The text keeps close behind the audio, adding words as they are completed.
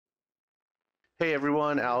Hey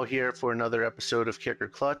everyone, Al here for another episode of Kicker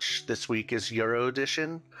Clutch. This week is Euro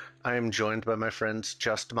Edition. I am joined by my friends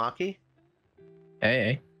JustMaki,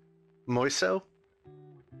 Hey. Moiso,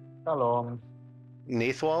 Hello.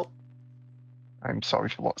 NathWalt, I'm sorry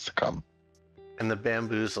for what's to come. and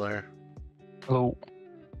TheBamboozler. Hello.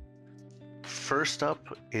 First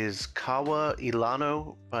up is Kawa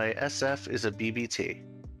Islano by sf.is.a.bbt.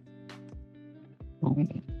 Ooh,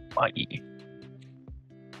 my.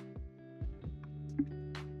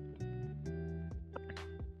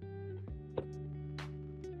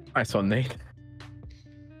 I saw Nate.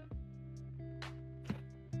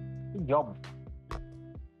 Good job.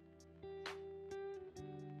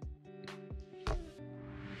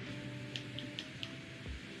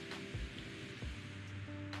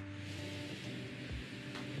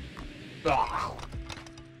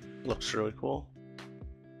 Looks really cool.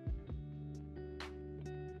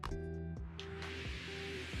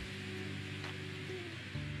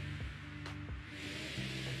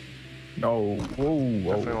 No,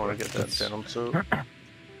 whoa. Definitely want to get that down. So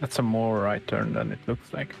That's a more right turn than it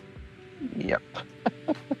looks like. Yep.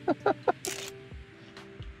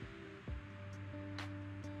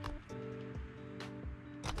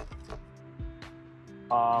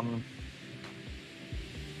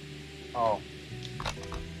 Oh,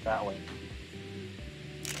 that way.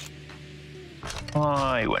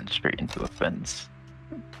 I went straight into a fence.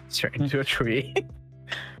 Straight into a tree.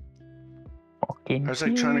 Fucking I was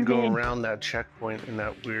like trying to go human. around that checkpoint in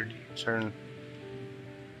that weird turn.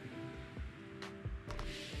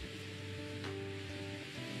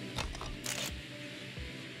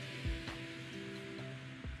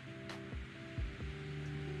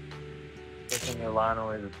 This in Milano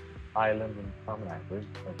is island in some language,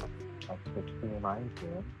 but that's 69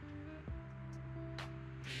 here.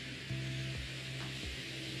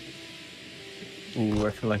 Ooh,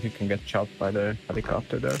 I feel like you can get shot by the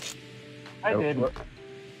helicopter there. I Oh, did. what?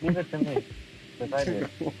 Leave it to me. Because I did.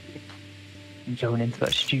 Going into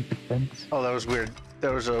that stupid fence. Oh, that was weird.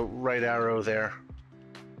 There was a right arrow there,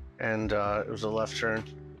 and it was a left turn.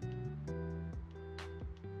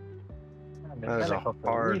 The That is a helicopter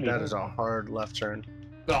hard. really That is did. a hard left turn.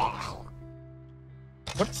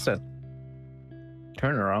 What's that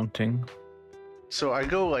turnaround thing? So I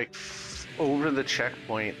go like over the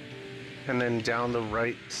checkpoint and then down the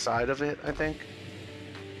right side of it, I think.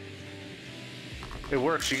 It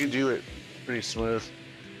works. You can do it pretty smooth.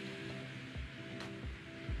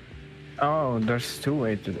 Oh, there's two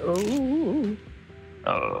ways to. Oh.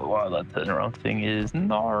 Oh, wow, that turnaround thing is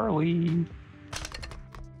gnarly.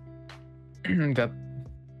 that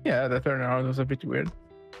turnaround was a bit weird.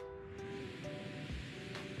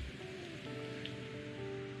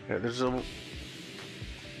 Yeah, there's a.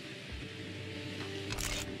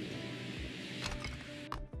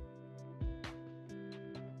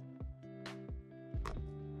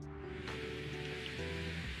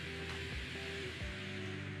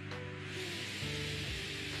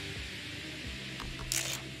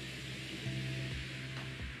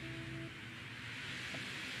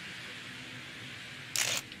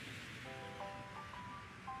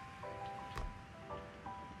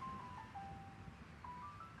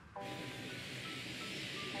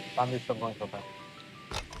 Bambi, stop going so fast.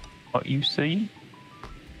 What you see?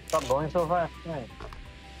 Stop going so fast. Yeah.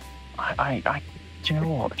 Do you know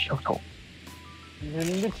what? Shut up. You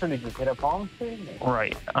literally just hit a palm tree.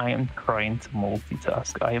 Right, I am trying to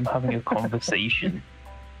multitask. I am having a conversation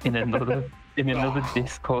in another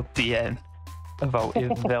Discord DM about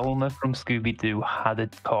if Velma from Scooby-Doo had a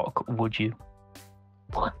cock, would you?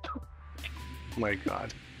 What? My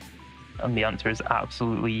God. And the answer is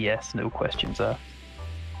absolutely yes, no questions asked.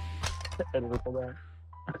 And look at that.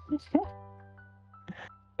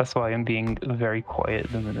 That's why I'm being very quiet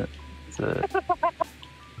at the minute. That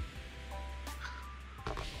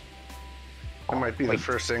might be the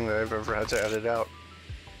first thing that I've ever had to edit out.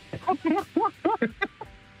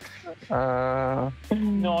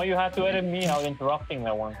 No, you had to edit me out interrupting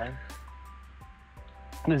that one time.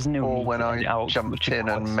 There's no Or need when to I edit out jumped which in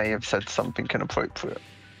and was- may have said something inappropriate.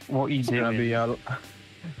 What are you It's gonna doing? be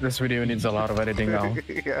this video needs a lot of editing now.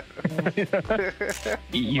 Yeah.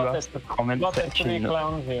 You Got asked the- the comment Got the three section.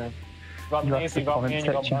 clowns here. Got You Nate, asked you the got me, comment and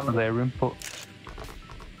you got section for Bambi. their input.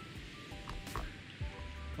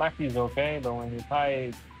 Mackie's okay, but when you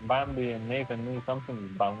tie Bambi and Nate and me, something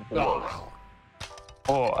is bound to go.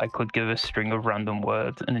 Or I could give a string of random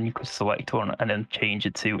words and then you could select one and then change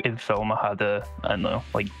it to if Velma had a, I don't know,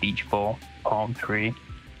 like beach ball, palm tree,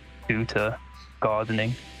 scooter,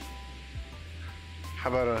 gardening. How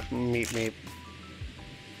about a meat meat?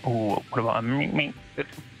 Oh, what about a meat meat?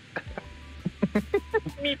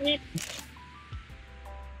 Meep, meep.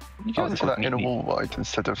 You Oh, just to that inner completely- wall ride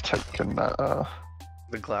instead of taking that.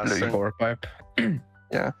 The glass Blue. thing. Core pipe.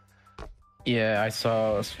 Yeah. Yeah, I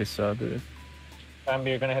saw Svissa do it.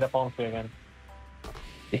 Bambi, you're gonna hit a palm tree again.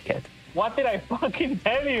 dickhead. What did I fucking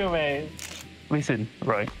tell you, mate? Listen,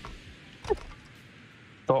 right.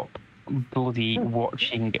 Stop bloody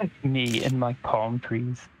watching me and my palm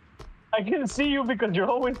trees. I can see you because you're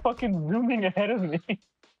always fucking zooming ahead of me.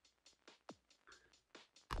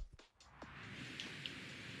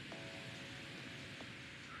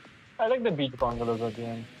 I like the beach bungalows at the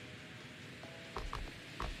end.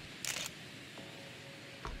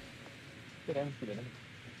 Get in, get in.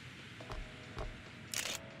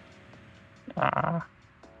 Ah.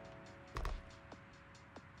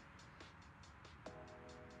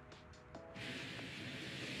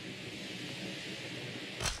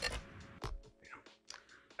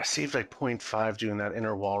 I saved like 0.5 doing that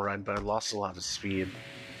inner wall ride, but I lost a lot of speed.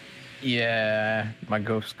 Yeah, my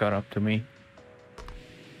ghost got up to me.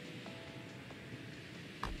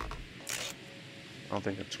 I don't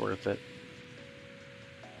think it's worth it.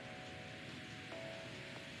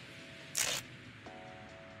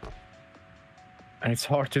 And it's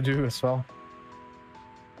hard to do as well.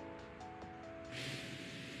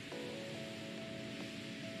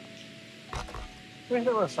 I wish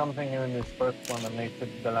there was something here in this first one that makes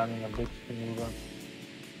it the landing a bit smoother.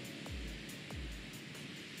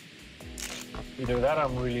 Either that or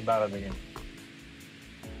I'm really bad at the game.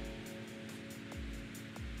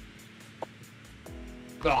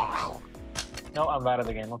 No, I'm bad at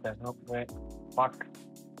the game. Okay, nope, wait. Fuck.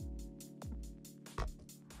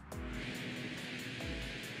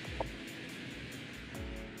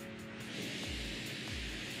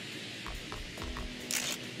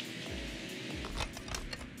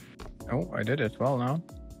 Oh, I did it well now.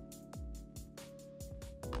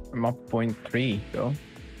 I'm up 0.3 though.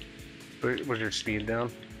 Was your speed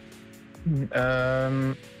down?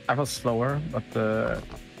 I was slower, but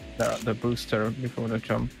the booster before the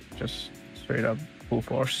jump just straight up full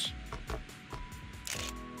force.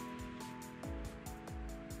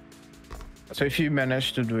 So if you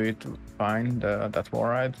manage to do it fine, that wall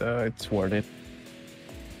ride, it's worth it.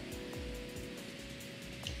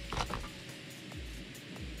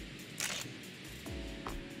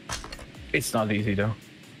 It's not easy though.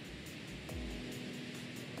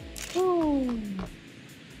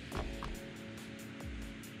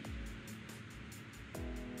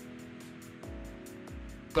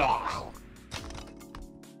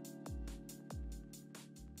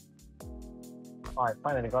 Oh, I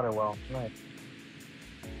finally got it well. Nice.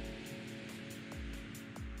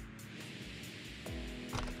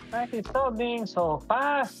 Mackie, stop being so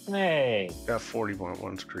fast, mate. Got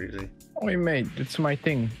 40.1's crazy. Oh, mate, it's my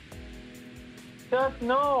thing. Just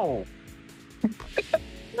no.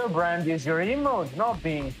 Your brand is your emote, not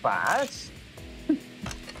being fast.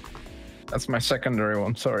 That's my secondary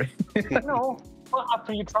one, sorry. No. Well,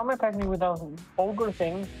 after you traumatized me with those vulgar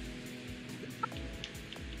things.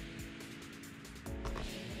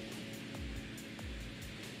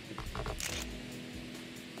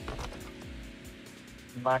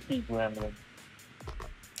 Mackie rambling.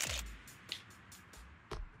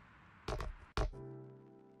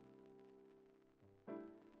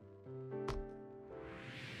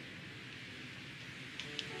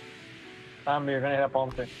 You're gonna hit a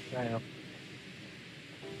palm tree. I know.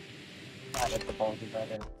 I hit the palm tree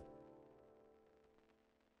right in.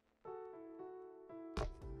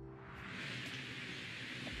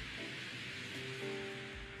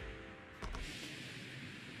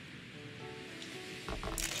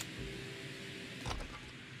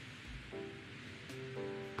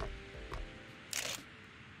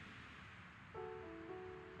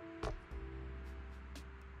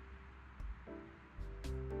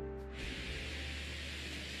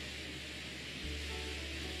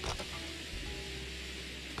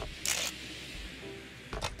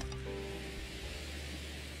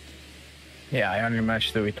 Yeah, I only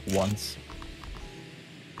managed to do it once.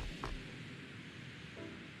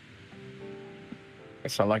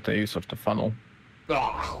 Guess I like the use of the funnel.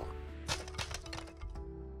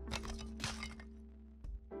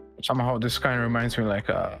 Somehow this kind of reminds me like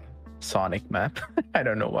a Sonic map. I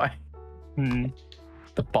don't know why.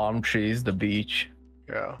 The palm trees, the beach.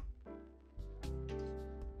 Yeah.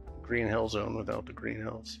 Green Hill Zone without the green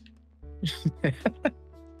hills. It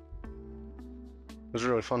was a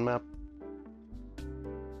really fun map.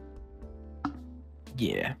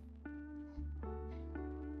 Yeah.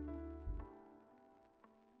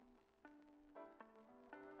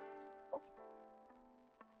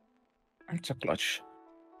 It's a clutch.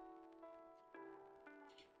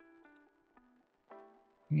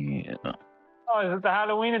 Yeah. Oh, it's the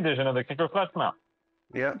Halloween edition of the Kicker Clutch map.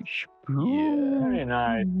 Yeah. Yeah. Very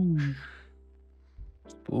nice.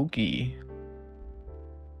 Spooky.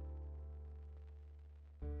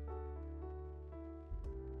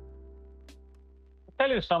 I'll tell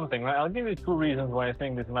you something, right? I'll give you 2 reasons why I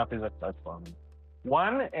think this map is a clutch for me.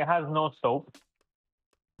 1, it has no soap.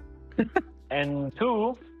 And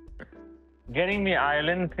 2, getting the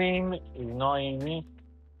island theme is not easy.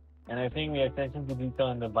 And I think the attention to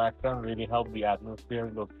detail in the background really helped the atmosphere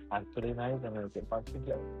look actually nice and it'll get back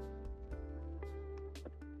together.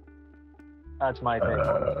 That's my thing.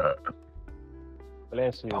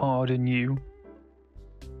 Bless you. Pardon you.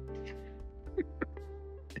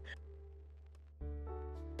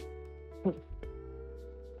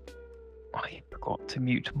 I forgot to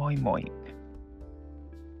mute my mic.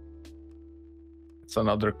 It's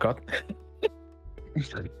another cut.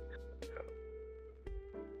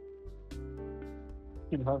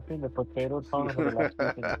 You have seen the potato song for the last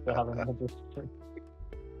week and you still haven't registered.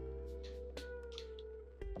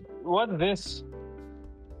 What's this?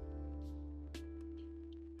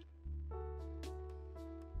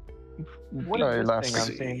 What Very is this last thing I'm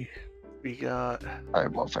See. seeing? We got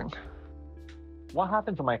I'm moving. What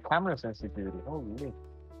happened to my camera sensitivity? Holy.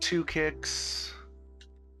 2 kicks,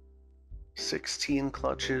 16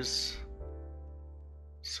 clutches.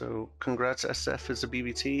 So congrats SF as a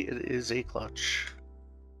BBT. It is a clutch.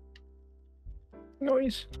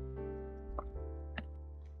 Noise.